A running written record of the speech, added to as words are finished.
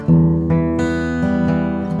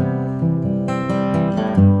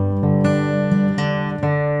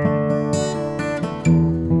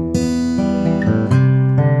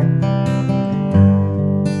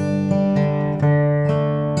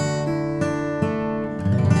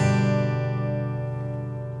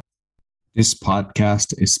This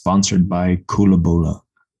podcast is sponsored by Kulabula,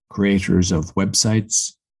 creators of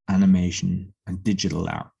websites, animation, and digital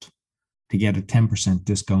art. To get a 10%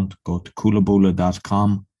 discount, go to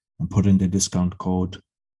kulabula.com and put in the discount code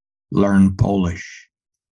Learn Polish.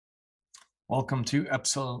 Welcome to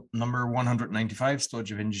episode number 195,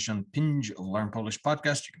 195 of Learn Polish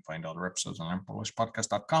Podcast. You can find all the episodes on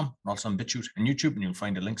learnpolishpodcast.com, and also on BitChute and YouTube, and you'll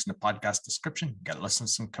find the links in the podcast description. Get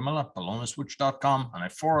lessons from Camilla, polonaswitch.com, and I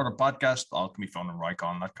have 4 other podcasts. All can be found on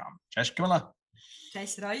roycon.com. Cześć, Camilla.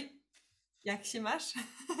 Cześć, Roy. Jak się masz?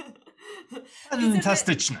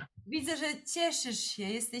 Fantastyczne. Widzę, że cieszysz się.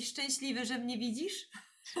 Jesteś szczęśliwy, że mnie widzisz?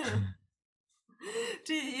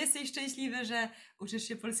 Czy jesteś szczęśliwy, że uczysz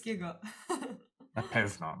się polskiego? Na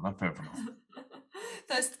pewno.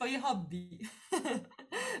 To jest twoje hobby.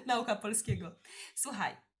 Nauka polskiego.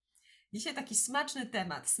 Słuchaj, dzisiaj taki smaczny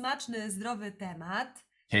temat, smaczny, zdrowy temat.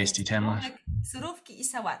 Tasty temat. Surówki i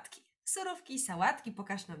sałatki. Surówki i sałatki,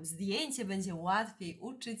 pokaż nam zdjęcie, będzie łatwiej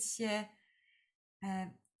uczyć się.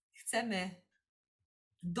 Chcemy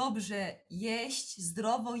dobrze jeść,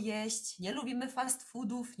 zdrowo jeść, nie lubimy fast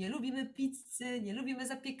foodów, nie lubimy pizzy, nie lubimy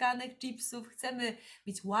zapiekanych chipsów, chcemy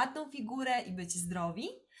mieć ładną figurę i być zdrowi,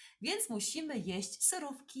 więc musimy jeść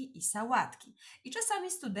surówki i sałatki. I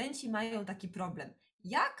czasami studenci mają taki problem.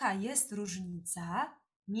 Jaka jest różnica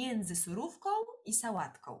między surówką i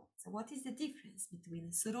sałatką? So what is the difference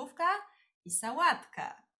between surówka i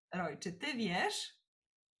sałatka? Roy, czy ty wiesz?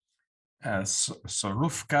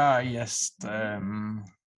 Surówka jest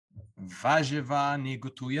warzywa, nie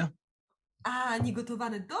gotuje.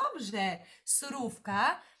 Niegotowane. Dobrze.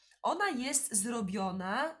 Surówka, ona jest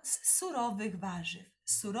zrobiona z surowych warzyw.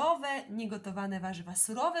 Surowe, niegotowane warzywa.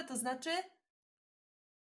 Surowe to znaczy?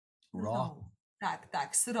 Raw.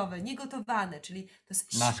 Tak, surowe, niegotowane, czyli to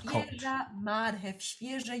jest świeża marchew,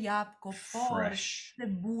 świeże jabłko, por,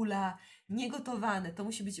 cebula, niegotowane. To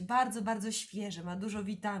musi być bardzo, bardzo świeże, ma dużo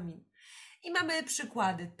witamin. I mamy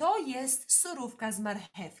przykłady. To jest surówka z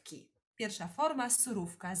marchewki. Pierwsza forma,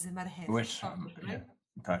 surówka z marchewki.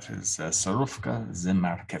 To jest surówka z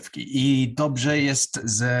marchewki. I dobrze jest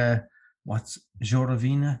z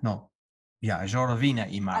żurawiny? Żurawina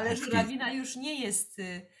i marchewki. Ale żurawina już nie jest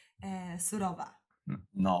surowa.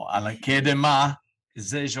 No, ale kiedy ma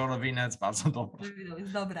z żurawiny, jest bardzo dobra.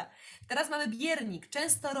 Dobra. Teraz mamy biernik.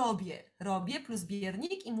 Często robię plus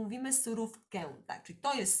biernik i mówimy surówkę. Tak, czyli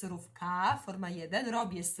to jest surówka, forma 1.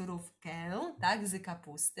 Robię surówkę, tak, z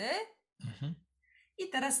kapusty. Mhm. I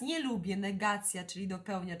teraz nie lubię, negacja, czyli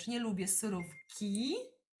dopełniacz, nie lubię surówki.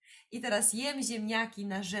 I teraz jem ziemniaki,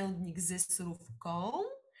 narzędnik z surówką.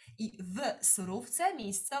 I w surówce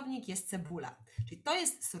miejscownik jest cebula. Czyli to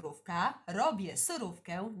jest surówka, robię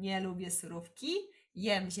surówkę, nie lubię surówki,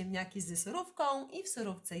 jem ziemniaki z surówką i w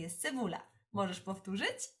surówce jest cebula. Możesz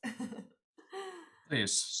powtórzyć? To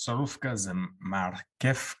jest surówka z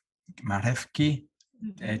marchewki.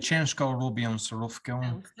 Ciężko lubię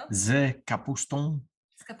surówkę z kapustą.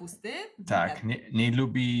 Z kapusty? Tak, nie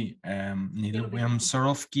lubię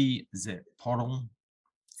surówki z porą.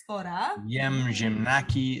 Jem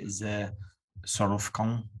ziemniaki z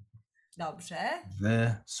surówką. Dobrze.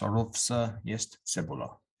 W surówce jest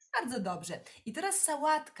cebula. Bardzo dobrze. I teraz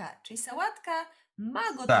sałatka, czyli sałatka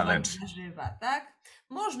ma gotować warzywa, tak?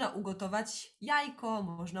 Można ugotować jajko,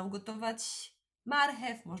 można ugotować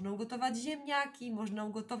marchew, można ugotować ziemniaki, można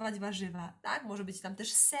ugotować warzywa, tak? Może być tam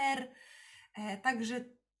też ser. Także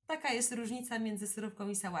taka jest różnica między surówką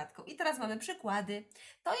i sałatką. I teraz mamy przykłady.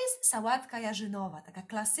 To jest sałatka jarzynowa, taka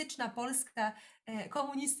klasyczna, polska,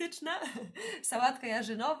 komunistyczna sałatka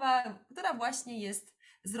jarzynowa, która właśnie jest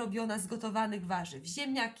zrobiona z gotowanych warzyw.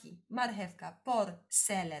 Ziemniaki, marchewka, por,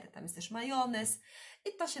 seler, tam jest też majonez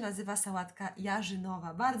i to się nazywa sałatka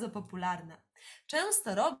jarzynowa, bardzo popularna.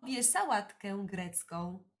 Często robię sałatkę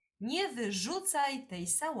grecką. Nie wyrzucaj tej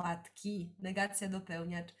sałatki, negacja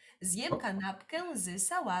dopełniacz. Zjem kanapkę z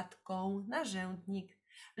sałatką, narzędnik.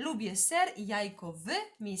 Lubię ser i jajko w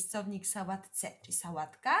miejscownik sałatce, czyli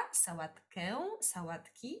sałatka, sałatkę,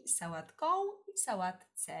 sałatki, sałatką i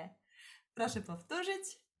sałatce. Proszę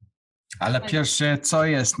powtórzyć. Ale pierwsze, co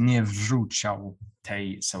jest nie wrzucał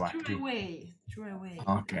tej sałatki? Throw away.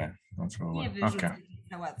 Okay. Nie wyrzucaj tej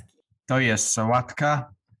sałatki. To jest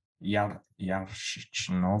sałatka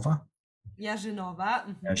jarzynowa. Jarzynowa.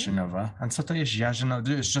 A co to jest jarzynowa?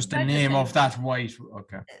 It's just the name of that white.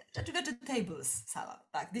 Okay. Znaczy vegetables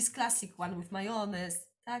salad, tak. This classic one with mayonnaise,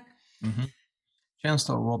 tak.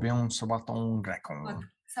 Często robią sałatę grecką.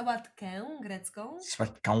 Sałatkę grecką.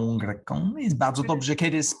 Sałatkę grecką. Jest bardzo dobrze,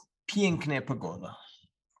 kiedy jest piękna pogoda.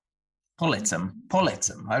 Polecam.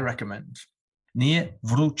 I recommend. Nie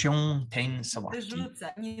wrócę tej sałatki.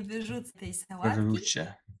 Nie wyrzucę tej sałatki.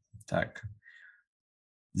 Wywrócę. Tak.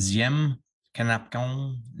 Zjem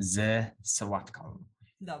kanapkę ze sałatką.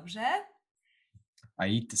 Dobrze.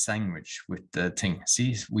 I eat the sandwich with the thing.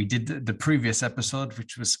 See, we did the previous episode,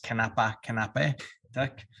 which was kanapę,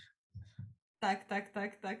 tak? Tak.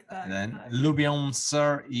 Then lubię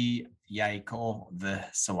ser i jajko w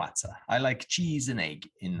sałatce. I like cheese and egg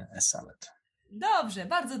in a salad. Dobrze,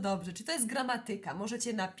 bardzo dobrze. Czy to jest gramatyka?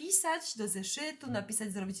 Możecie napisać do zeszytu,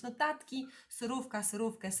 zrobić notatki. Surówka,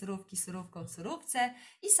 surówkę, surówki, surówką, surówce.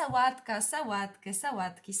 I sałatka, sałatkę,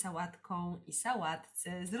 sałatki, sałatką i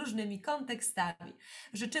sałatce z różnymi kontekstami.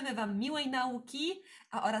 Życzymy Wam miłej nauki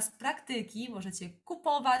oraz praktyki. Możecie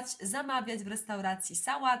kupować, zamawiać w restauracji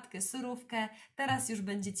sałatkę, surówkę. Teraz już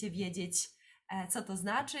będziecie wiedzieć, co to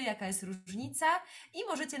znaczy, jaka jest różnica. I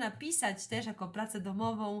możecie napisać też jako pracę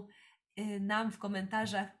domową nam w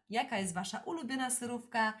komentarzach, jaka jest Wasza ulubiona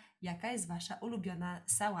surówka, jaka jest Wasza ulubiona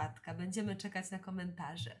sałatka. Będziemy czekać na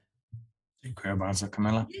komentarze. Dziękuję bardzo,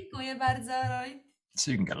 Camilla. Dziękuję bardzo, Roy.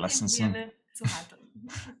 So you can get lessons in, Słuchaczom.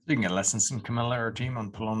 you can get lessons in Camilla or team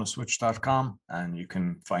on polonaswitch.com, and you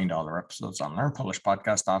can find all our episodes on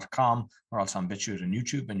learnpolishpodcast.com. We're also on BitChute and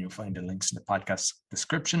YouTube, and you'll find the links in the podcast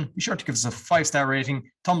description. Be sure to give us a 5-star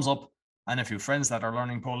rating, thumbs up. And if you have friends that are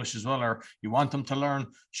learning Polish as well, or you want them to learn,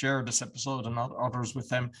 share this episode and others with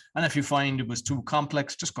them. And if you find it was too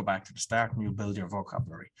complex, just go back to the start and you'll build your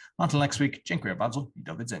vocabulary. Until next week, dziękuję bardzo i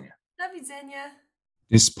do widzenia. Do widzenia.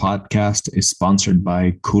 This podcast is sponsored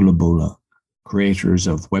by Kulabula, creators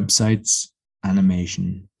of websites,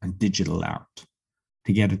 animation, and digital art.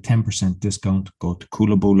 To get a 10% discount, go to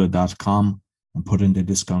kulabula.com and put in the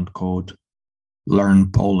discount code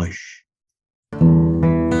LearnPolish.